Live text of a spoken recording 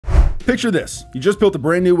Picture this. You just built a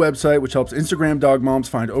brand new website which helps Instagram dog moms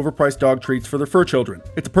find overpriced dog treats for their fur children.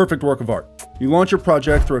 It's a perfect work of art. You launch your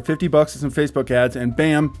project, throw $50 at some Facebook ads, and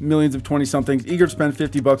bam, millions of 20-somethings eager to spend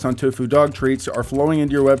 $50 on tofu dog treats are flowing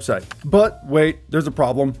into your website. But wait, there's a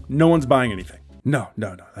problem. No one's buying anything. No,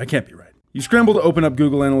 that can't be right. You scramble to open up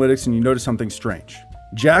Google Analytics and you notice something strange.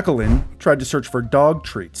 Jacqueline tried to search for dog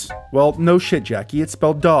treats. Well, no shit, Jackie, it's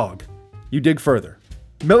spelled dog. You dig further.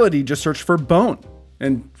 Melody just searched for bone,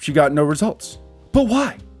 and she got no results. But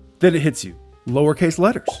why? Then it hits you. Lowercase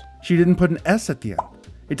letters. She didn't put an S at the end.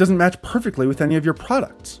 It doesn't match perfectly with any of your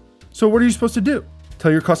products. So what are you supposed to do?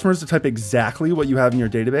 Tell your customers to type exactly what you have in your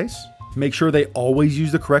database? Make sure they always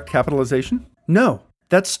use the correct capitalization? No,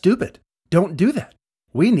 that's stupid. Don't do that.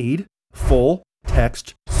 We need full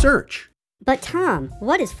text search. But Tom,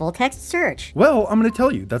 what is full text search? Well, I'm going to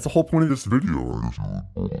tell you. That's the whole point of this video.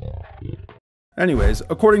 Anyways,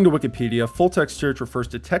 according to Wikipedia, full text search refers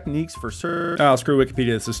to techniques for search. Oh, screw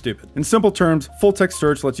Wikipedia, this is stupid. In simple terms, full text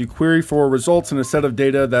search lets you query for results in a set of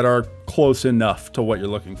data that are close enough to what you're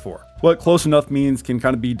looking for. What close enough means can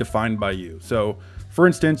kind of be defined by you. So, for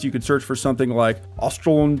instance, you could search for something like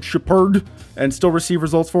Australian Shepherd and still receive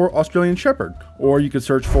results for Australian Shepherd. Or you could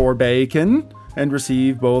search for bacon and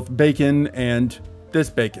receive both bacon and this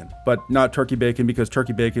bacon, but not turkey bacon because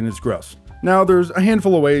turkey bacon is gross. Now, there's a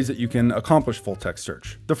handful of ways that you can accomplish full text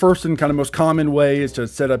search. The first and kind of most common way is to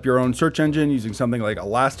set up your own search engine using something like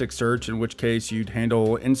Elasticsearch, in which case you'd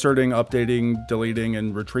handle inserting, updating, deleting,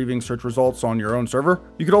 and retrieving search results on your own server.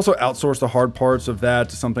 You could also outsource the hard parts of that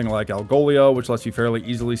to something like Algolia, which lets you fairly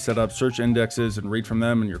easily set up search indexes and read from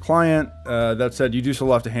them in your client. That said, you do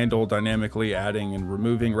still have to handle dynamically adding and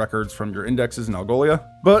removing records from your indexes in Algolia.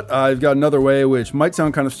 But I've got another way which might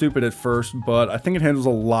sound kind of stupid at first, but I think it handles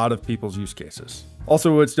a lot of people's use cases.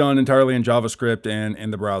 Also, it's done entirely in JavaScript and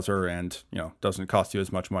in the browser and, doesn't cost you as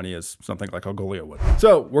much money as something like Algolia would.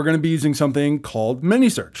 So we're going to be using something called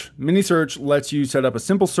MiniSearch. MiniSearch lets you set up a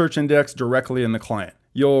simple search index directly in the client.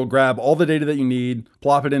 You'll grab all the data that you need,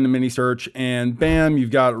 plop it into MiniSearch, and bam,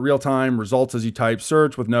 you've got real-time results as you type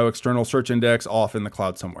search with no external search index off in the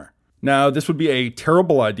cloud somewhere. Now, this would be a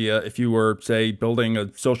terrible idea if you were, say, building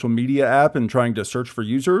a social media app and trying to search for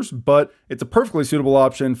users, but it's a perfectly suitable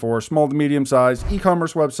option for small to medium-sized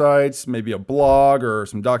e-commerce websites, maybe a blog or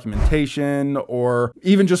some documentation, or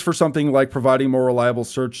even just for something like providing more reliable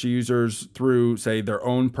search to users through, say, their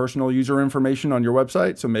own personal user information on your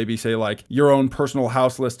website. So maybe, say, like your own personal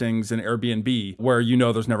house listings in Airbnb, where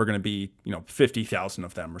there's never going to be, 50,000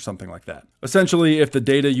 of them or something like that. Essentially, if the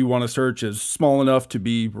data you want to search is small enough to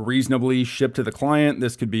be reasonably shipped to the client,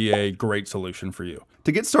 this could be a great solution for you.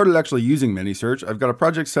 To get started actually using MiniSearch, I've got a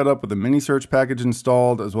project set up with a MiniSearch package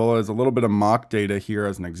installed, as well as a little bit of mock data here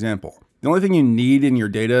as an example. The only thing you need in your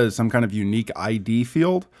data is some kind of unique ID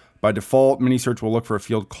field. By default, MiniSearch will look for a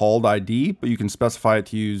field called ID, but you can specify it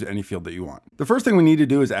to use any field that you want. The first thing we need to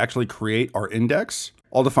do is actually create our index.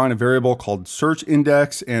 I'll define a variable called search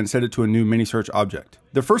index and set it to a new MiniSearch object.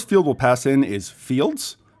 The first field we'll pass in is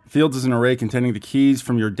fields. Fields is an array containing the keys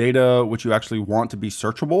from your data which you actually want to be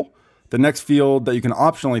searchable. The next field that you can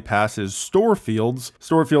optionally pass is store fields.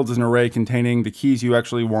 Store fields is an array containing the keys you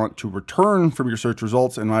actually want to return from your search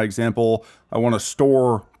results. In my example, I want to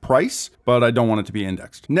store price, but I don't want it to be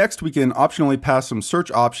indexed. Next, we can optionally pass some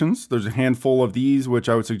search options. There's a handful of these, which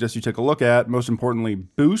I would suggest you take a look at. Most importantly,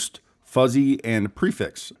 boost, fuzzy, and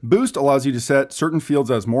prefix. Boost allows you to set certain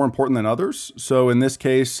fields as more important than others. So in this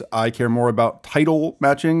case, I care more about title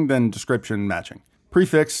matching than description matching.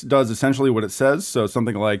 Prefix does essentially what it says. So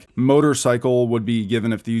something like motorcycle would be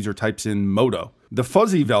given if the user types in moto. The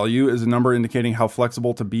fuzzy value is a number indicating how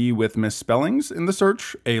flexible to be with misspellings in the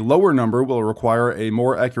search. A lower number will require a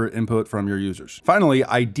more accurate input from your users. Finally,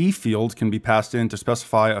 ID field can be passed in to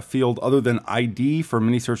specify a field other than ID for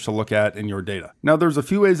MiniSearch to look at in your data. Now, there's a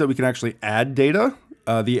few ways that we can actually add data.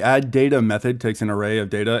 The add data method takes an array of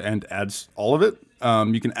data and adds all of it.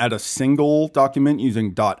 You can add a single document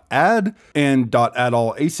using .add, and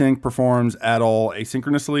 .addAll async performs addAll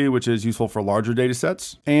asynchronously, which is useful for larger data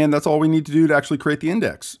sets. And that's all we need to do to actually create the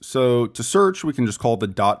index. So to search, we can just call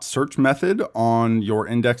the .search method on your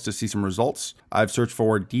index to see some results. I've searched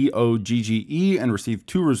for DOGGE and received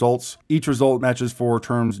 2 results. Each result matches for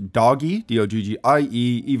terms doggy,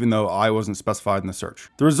 D-O-G-G-I-E, even though I wasn't specified in the search.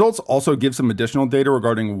 The results also give some additional data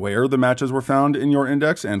regarding where the matches were found in your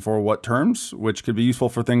index and for what terms, which could be useful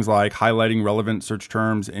for things like highlighting relevant search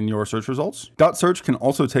terms in your search results. .search can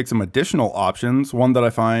also take some additional options. One that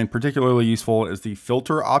I find particularly useful is the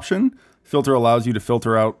filter option. Filter allows you to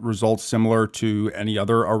filter out results similar to any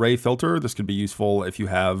other array filter. This could be useful if you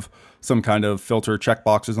have some kind of filter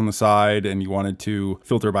checkboxes on the side and you wanted to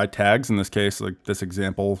filter by tags. In this case, like this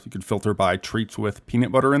example, you could filter by treats with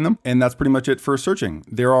peanut butter in them. And that's pretty much it for searching.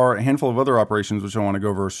 There are a handful of other operations which I want to go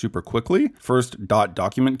over super quickly. First,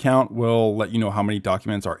 .document count will let you know how many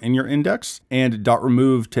documents are in your index, and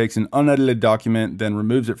 .remove takes an unedited document, then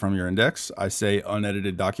removes it from your index. I say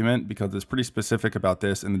unedited document because it's pretty specific about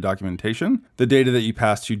this in the documentation. The data that you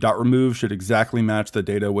pass to .remove should exactly match the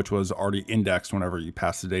data which was already indexed whenever you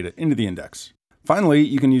pass the data into the index. Finally,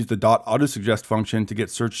 you can use the .autosuggest function to get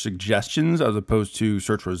search suggestions as opposed to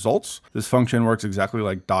search results. This function works exactly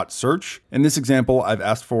like .search. In this example, I've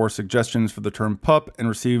asked for suggestions for the term pup and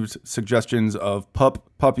received suggestions of pup,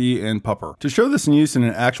 puppy, and pupper. To show this in use in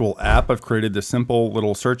an actual app, I've created this simple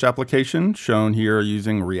little search application shown here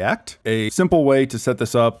using React. A simple way to set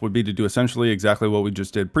this up would be to do essentially exactly what we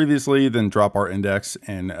just did previously, then drop our index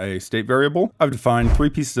in a state variable. I've defined 3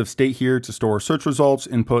 pieces of state here to store search results,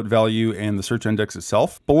 input value, and the search index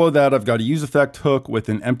itself. Below that, I've got a useEffect hook with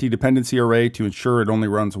an empty dependency array to ensure it only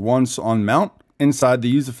runs once on mount. Inside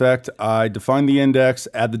the useEffect, I define the index,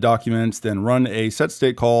 add the documents, then run a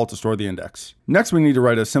setState call to store the index. Next, we need to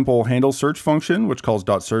write a simple handle search function, which calls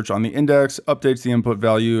 .search on the index, updates the input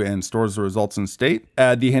value, and stores the results in state.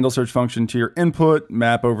 Add the handle search function to your input,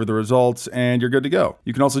 map over the results, and you're good to go.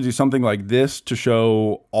 You can also do something like this to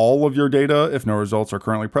show all of your data if no results are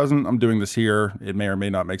currently present. I'm doing this here. It may or may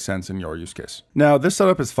not make sense in your use case. Now, this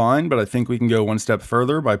setup is fine, but I think we can go one step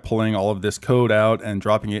further by pulling all of this code out and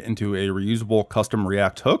dropping it into a reusable custom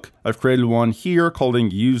React hook. I've created one here called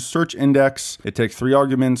useSearchIndex. It takes 3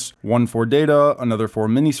 arguments, one for data, another for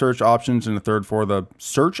MiniSearch options, and a third for the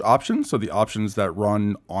search options, so the options that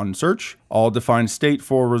run on search. I'll define state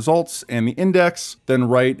for results and the index, then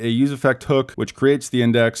write a useEffect hook which creates the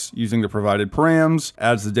index using the provided params,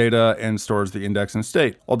 adds the data, and stores the index in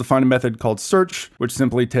state. I'll define a method called search, which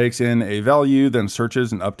simply takes in a value, then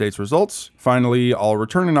searches and updates results. Finally, I'll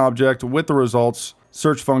return an object with the results,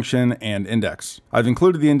 search function, and index. I've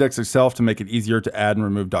included the index itself to make it easier to add and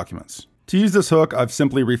remove documents. To use this hook, I've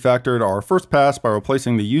simply refactored our first pass by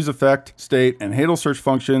replacing the useEffect, state, and handle search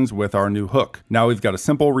functions with our new hook. Now we've got a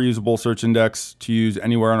simple reusable search index to use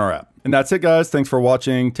anywhere in our app. And that's it, guys. Thanks for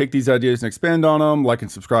watching. Take these ideas and expand on them. Like and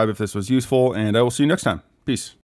subscribe if this was useful, and I will see you next time. Peace.